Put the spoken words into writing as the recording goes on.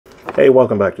Hey,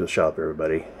 welcome back to the shop,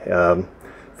 everybody.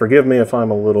 Forgive me if I'm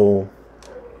a little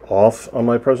off on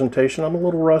my presentation. I'm a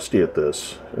little rusty at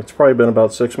this. It's probably been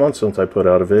about 6 months since I put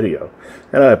out a video,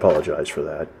 and I apologize for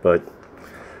that, but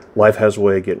life has a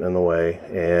way of getting in the way,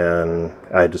 and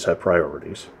I just have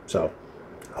priorities. So,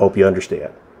 hope you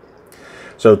understand.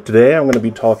 So today I'm going to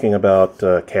be talking about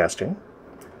casting,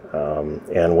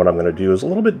 and what I'm going to do is a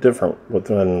little bit different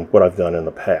than what I've done in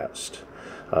the past.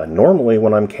 Normally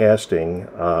when I'm casting,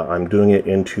 I'm doing it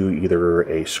into either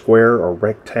a square or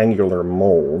rectangular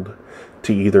mold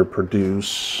to either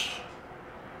produce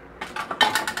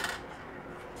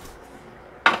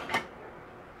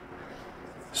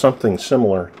something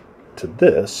similar to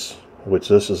this, which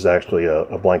this is actually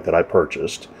a blank that I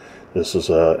purchased. This is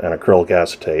an acrylic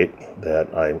acetate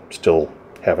that I still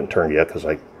haven't turned yet because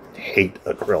I hate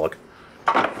acrylic.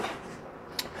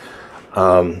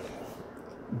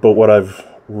 But what I've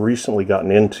recently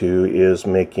gotten into is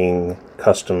making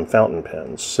custom fountain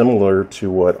pens, similar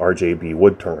to what RJB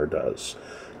Woodturner does.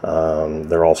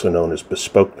 They're also known as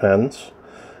bespoke pens.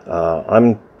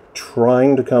 I'm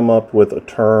trying to come up with a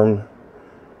term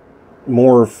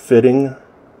more fitting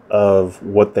of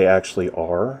what they actually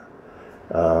are.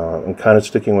 I'm kind of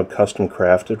sticking with custom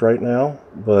crafted right now,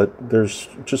 but there's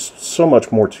just so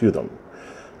much more to them.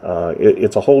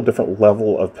 It's a whole different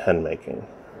level of pen making.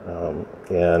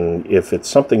 And if it's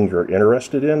something you're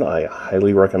interested in, I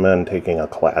highly recommend taking a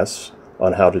class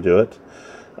on how to do it.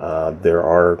 There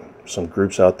are some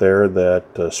groups out there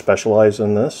that specialize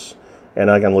in this, and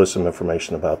I can list some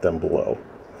information about them below.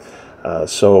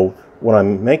 So what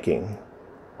I'm making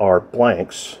are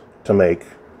blanks to make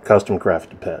custom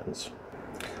crafted pens.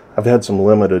 I've had some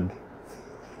limited,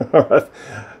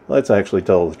 let's actually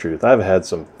tell the truth, I've had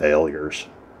some failures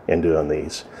in doing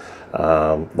these.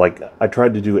 Like I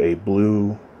tried to do a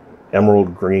blue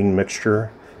emerald green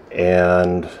mixture,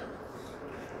 and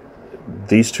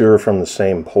these two are from the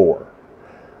same pour.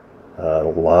 A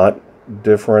lot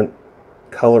different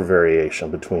color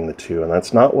variation between the two, and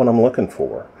that's not what I'm looking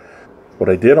for. What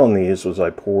I did on these was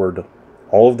I poured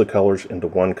all of the colors into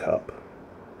one cup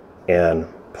and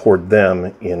poured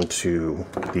them into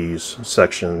these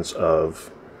sections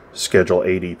of Schedule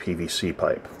 80 PVC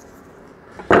pipe.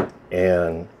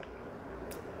 And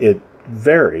it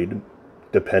varied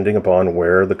depending upon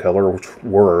where the colors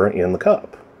were in the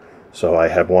cup. So I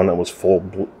had one that was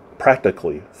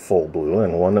practically full blue,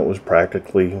 and one that was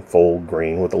practically full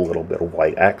green with a little bit of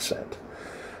white accent.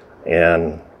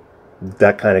 And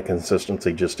that kind of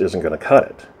consistency just isn't going to cut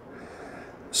it.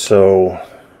 So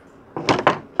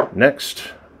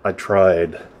next I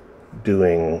tried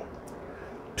doing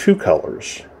two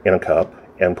colors in a cup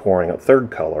and pouring a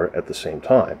third color at the same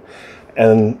time.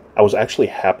 And I was actually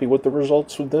happy with the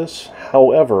results with this.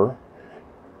 However,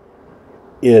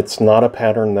 it's not a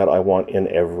pattern that I want in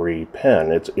every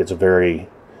pen. It's very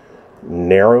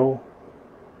narrow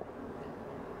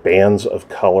bands of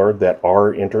color that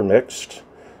are intermixed.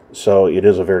 So it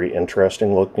is a very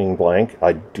interesting looking blank.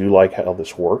 I do like how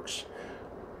this works,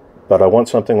 but I want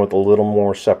something with a little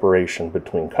more separation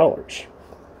between colors.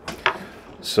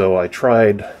 So I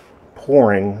tried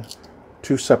pouring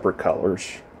two separate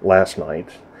colors last night,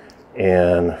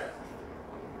 and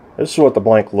this is what the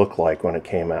blank looked like when it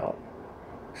came out.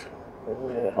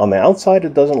 On the outside,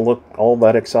 it doesn't look all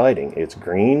that exciting. It's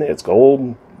green, it's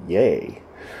gold, yay.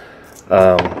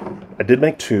 I did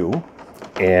make two,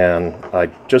 and I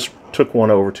just took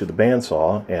one over to the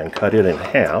bandsaw and cut it in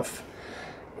half,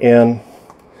 and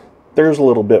there's a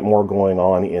little bit more going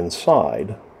on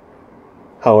inside.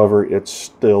 However, it's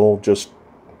still just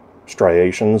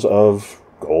striations of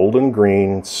gold and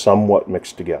green somewhat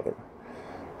mixed together.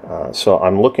 So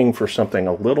I'm looking for something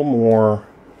a little more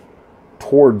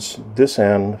towards this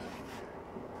end,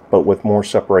 but with more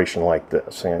separation like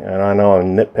this. And I know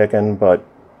I'm nitpicking, but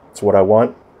it's what I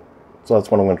want, so that's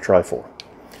what I'm going to try for.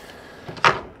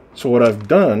 So what I've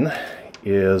done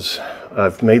is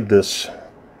I've made this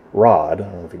rod. I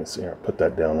don't know if you can see here, I put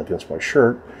that down against my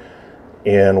shirt.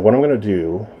 And what I'm going to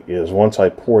do is once I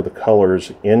pour the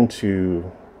colors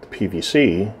into the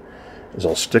PVC, is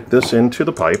I'll stick this into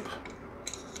the pipe,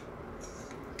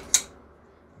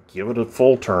 give it a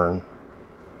full turn,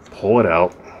 pull it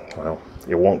out. Well,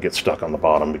 it won't get stuck on the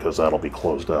bottom because that'll be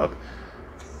closed up.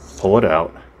 Pull it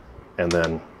out, and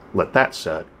then let that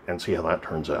set and see how that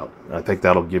turns out. I think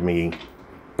that'll give me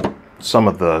some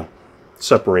of the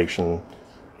separation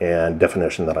and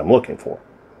definition that I'm looking for.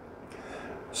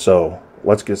 So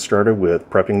let's get started with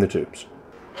prepping the tubes.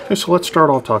 Okay, so let's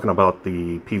start off talking about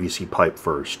the PVC pipe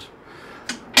first.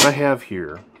 What I have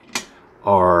here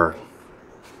are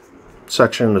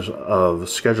sections of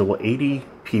Schedule 80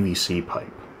 PVC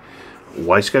pipe.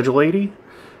 Why Schedule 80?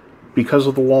 Because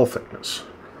of the wall thickness.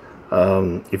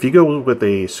 If you go with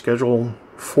a Schedule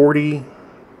 40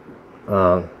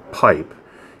 pipe,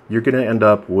 you're going to end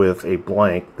up with a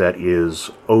blank that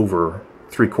is over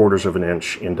 3/4 of an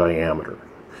inch in diameter.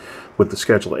 With the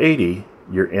Schedule 80,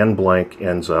 your end blank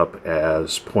ends up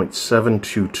as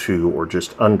 0.722, or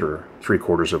just under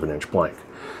 3/4 of an inch blank.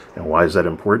 And why is that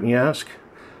important, you ask?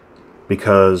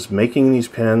 Because making these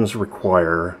pens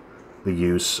require the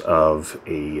use of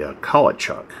a collet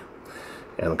chuck.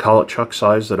 And the collet chuck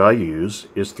size that I use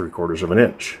is 3/4 of an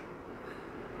inch.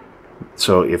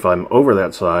 So if I'm over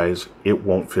that size, it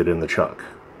won't fit in the chuck.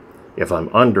 If I'm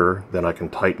under, then I can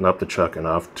tighten up the chuck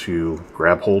enough to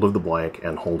grab hold of the blank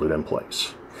and hold it in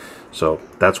place. So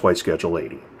that's why Schedule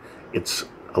 80. It's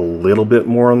a little bit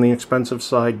more on the expensive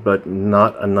side, but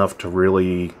not enough to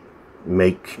really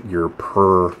make your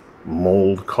per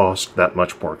mold cost that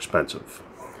much more expensive.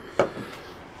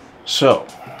 So,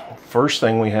 first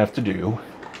thing we have to do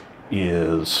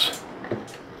is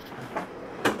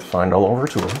find all of our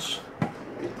tools.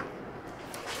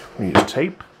 We use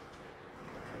tape,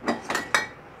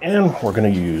 and we're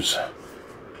going to use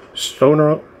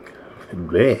Stoner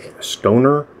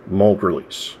mold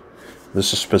release.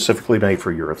 This is specifically made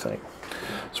for urethane.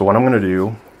 So what I'm going to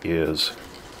do is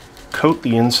coat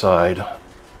the inside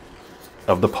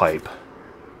of the pipe,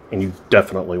 and you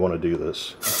definitely want to do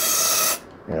this.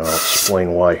 And I'll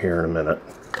explain why here in a minute.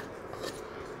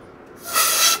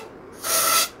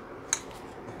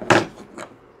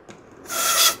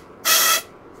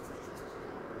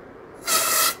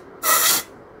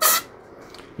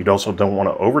 You also don't want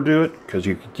to overdo it, because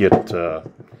you could get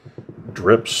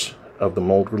drips of the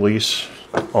mold release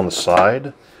on the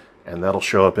side, and that'll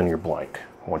show up in your blank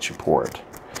once you pour it.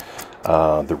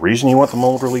 The reason you want the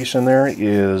mold release in there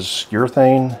is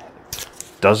urethane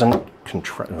doesn't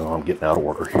contract. Oh, I'm getting out of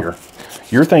order here.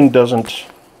 Urethane doesn't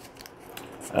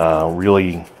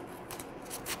really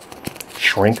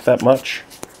shrink that much.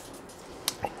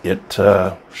 It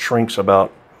shrinks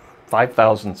about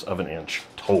 5/1000ths of an inch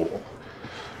total.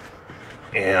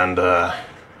 And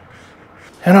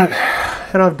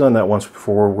I've done that once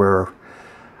before, where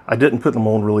I didn't put the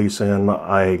mold release in.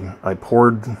 I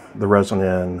poured the resin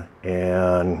in,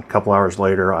 and a couple hours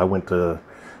later I went to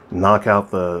knock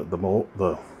out the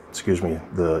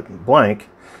blank,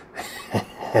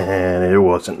 and it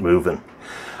wasn't moving.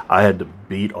 I had to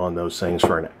beat on those things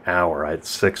for an hour. I had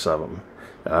 6 of them.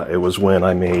 It was when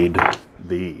I made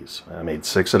these. I made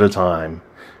 6 at a time.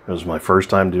 It was my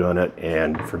first time doing it,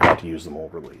 and forgot to use the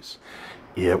mold release.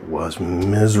 It was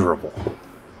miserable.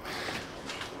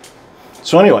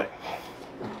 So anyway,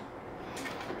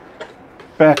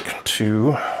 back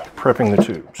to prepping the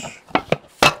tubes.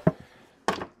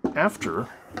 After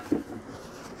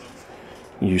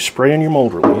you spray in your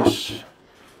mold release,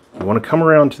 you want to come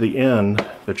around to the end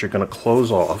that you're going to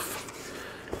close off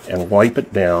and wipe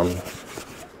it down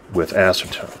with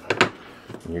acetone.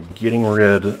 And you're getting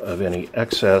rid of any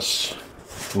excess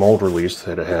mold release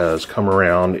that has come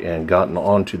around and gotten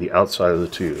onto the outside of the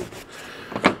tube.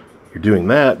 You're doing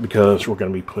that because we're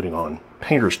going to be putting on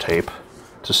painter's tape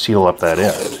to seal up that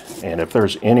end. And if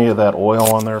there's any of that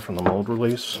oil on there from the mold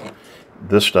release,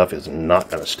 this stuff is not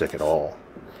going to stick at all.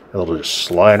 It'll just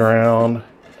slide around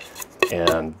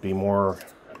and be more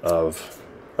of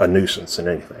a nuisance than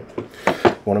anything.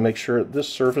 You want to make sure this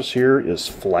surface here is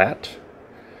flat.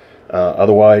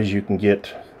 Otherwise you can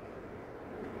get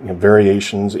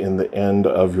variations in the end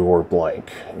of your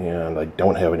blank, and I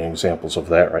don't have any examples of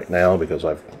that right now because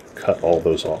I've cut all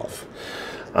those off.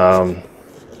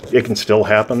 It can still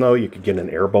happen though. You could get an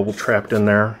air bubble trapped in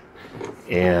there,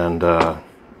 and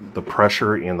the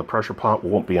pressure in the pressure pot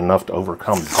won't be enough to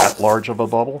overcome that large of a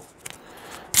bubble,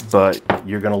 but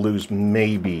you're going to lose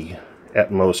maybe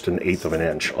at most 1/8 of an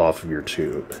inch off of your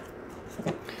tube.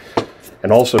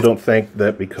 And also don't think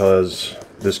that because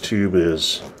this tube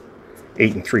is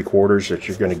 8 3/4 that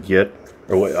you're going to get,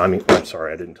 or I'm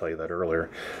sorry, I didn't tell you that earlier.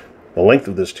 The length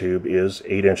of this tube is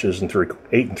 8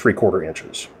 3/4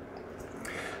 inches.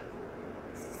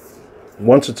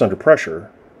 Once it's under pressure,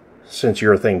 since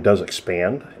urethane does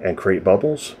expand and create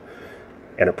bubbles,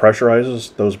 and it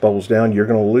pressurizes those bubbles down, you're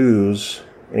going to lose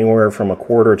anywhere from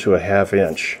 1/4 to 1/2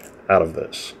 inch out of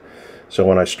this. So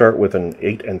when I start with an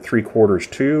 8 3/4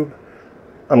 tube,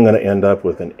 I'm going to end up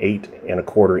with an 8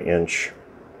 1/4 inch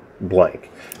blank.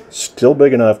 Still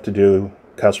big enough to do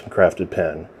custom crafted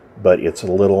pen, but it's a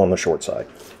little on the short side.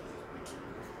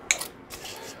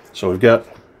 So we've got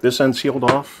this end sealed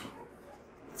off.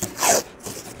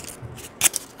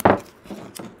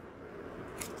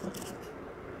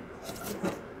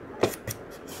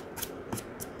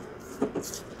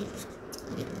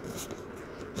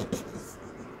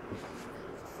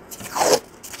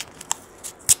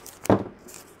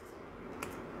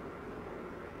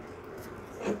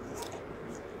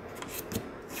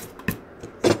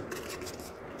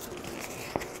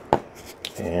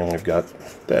 And we've got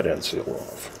that end seal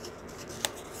off.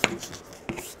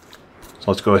 So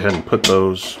let's go ahead and put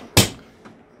those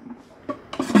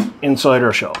inside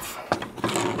our shelf.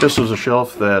 This is a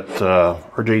shelf that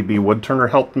RJB Woodturner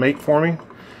helped make for me.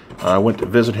 I went to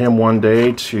visit him one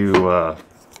day to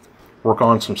work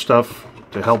on some stuff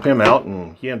to help him out,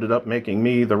 and he ended up making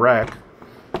me the rack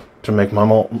to make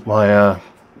my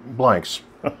blanks.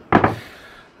 You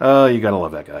gotta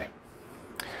love that guy.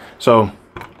 So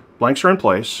blanks are in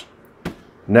place.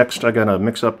 Next, I'm gonna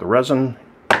mix up the resin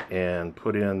and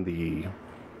put in the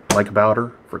mica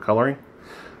powder for coloring.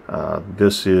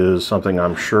 This is something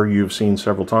I'm sure you've seen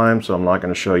several times, so I'm not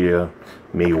going to show you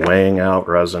me weighing out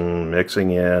resin,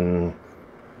 mixing in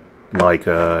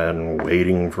mica, and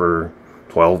waiting for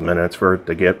 12 minutes for it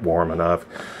to get warm enough.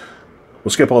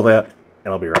 We'll skip all that,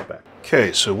 and I'll be right back.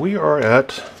 Okay, so we are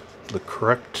at the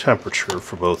correct temperature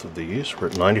for both of these. We're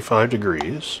at 95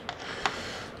 degrees.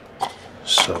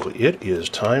 So it is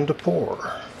time to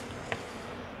pour.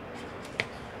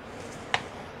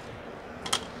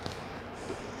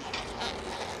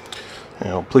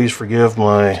 Now, please forgive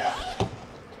my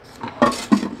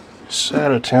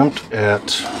sad attempt at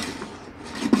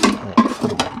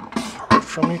put them apart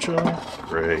from each other.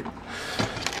 Great.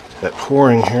 At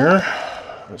pouring here,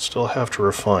 I still have to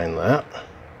refine that.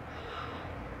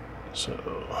 So.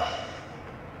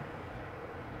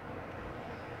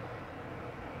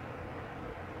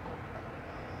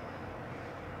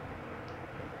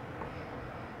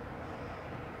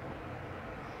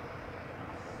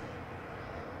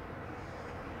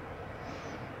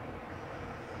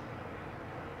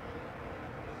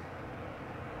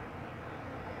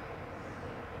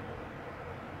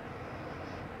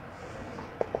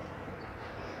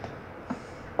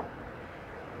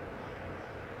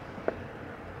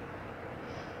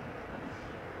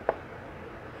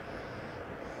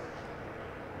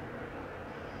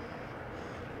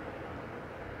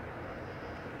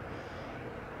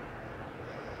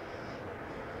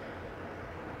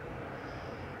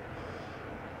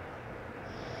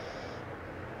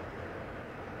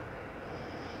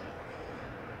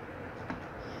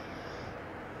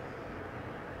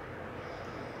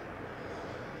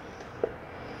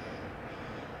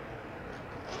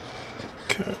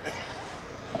 Okay,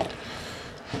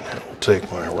 now we'll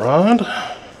take my rod,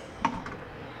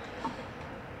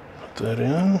 put that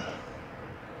in,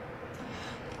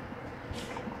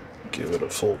 give it a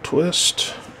full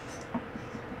twist.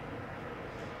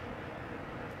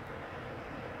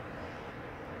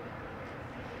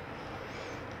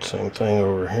 Same thing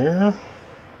over here.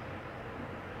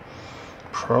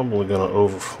 Probably going to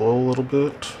overflow a little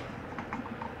bit.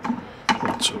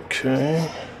 That's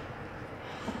okay.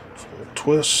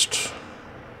 Twist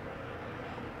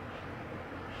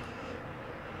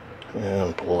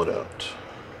and pull it out.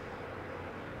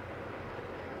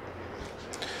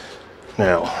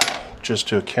 Now, just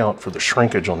to account for the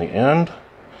shrinkage on the end,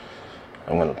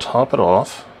 I'm going to top it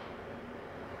off.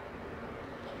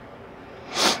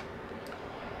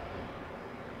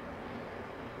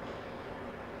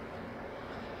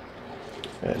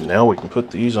 And now we can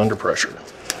put these under pressure.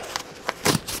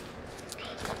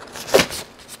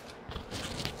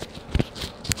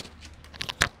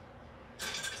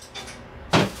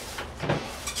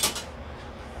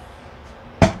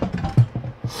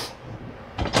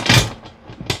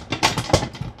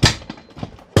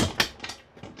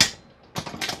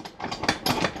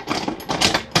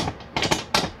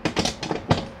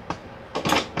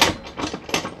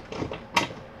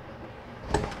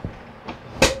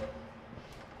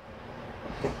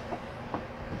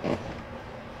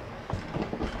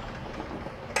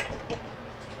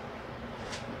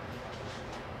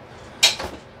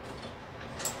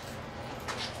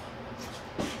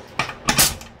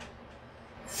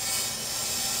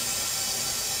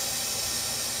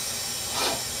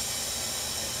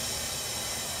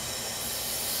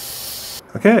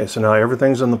 Okay, so now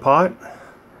everything's in the pot.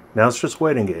 Now it's just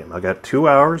waiting game. I got 2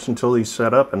 hours until these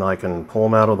set up and I can pull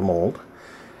them out of the mold.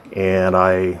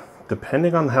 And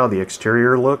depending on how the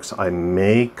exterior looks, I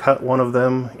may cut one of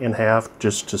them in half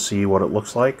just to see what it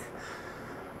looks like.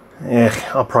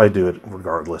 I'll probably do it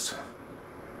regardless.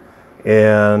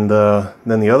 And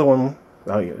then the other one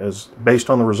is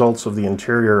based on the results of the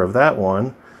interior of that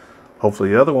one. Hopefully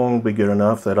the other one will be good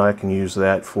enough that I can use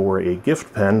that for a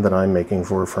gift pen that I'm making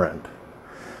for a friend.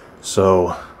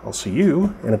 So I'll see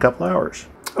you in a couple hours.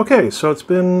 Okay, so it's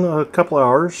been a couple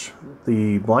hours.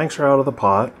 The blanks are out of the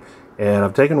pot, and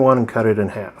I've taken one and cut it in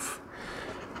half.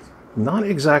 Not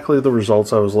exactly the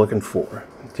results I was looking for.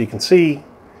 As you can see,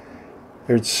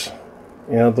 it's,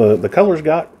 you know, the colors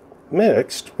got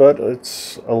mixed, but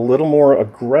it's a little more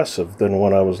aggressive than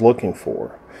what I was looking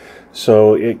for.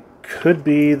 So it could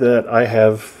be that I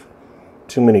have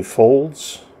too many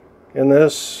folds in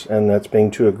this, and that's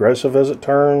being too aggressive as it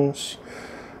turns.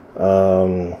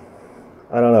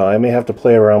 I don't know. I may have to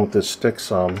play around with this stick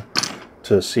some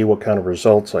to see what kind of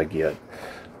results I get.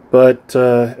 But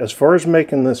as far as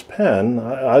making this pen,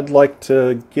 I'd like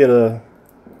to get a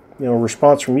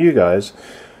response from you guys.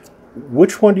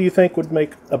 Which one do you think would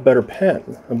make a better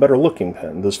pen, a better looking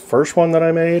pen? This first one that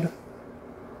I made,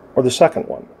 or the second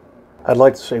one? I'd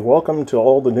like to say welcome to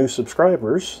all the new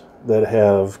subscribers that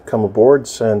have come aboard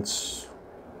since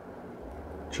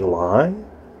July.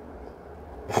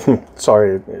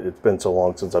 Sorry, it's been so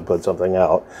long since I put something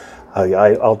out.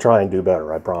 I'll try and do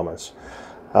better, I promise.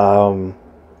 I'm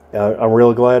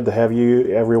really glad to have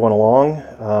everyone along.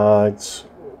 It's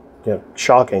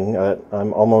shocking.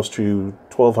 I'm almost to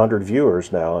 1,200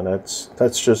 viewers now, and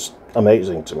that's just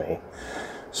amazing to me.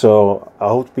 So I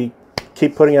hope to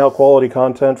keep putting out quality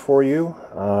content for you.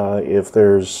 If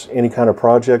there's any kind of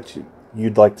project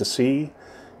you'd like to see,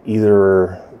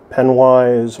 either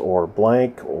pen-wise or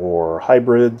blank or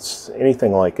hybrids,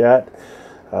 anything like that,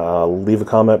 leave a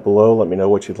comment below. Let me know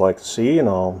what you'd like to see, and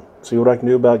I'll see what I can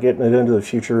do about getting it into the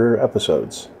future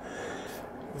episodes.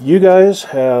 You guys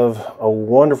have a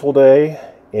wonderful day,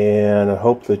 and I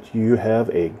hope that you have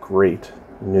a great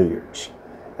New Year's.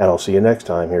 And I'll see you next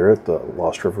time here at the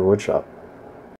Lost River Woodshop.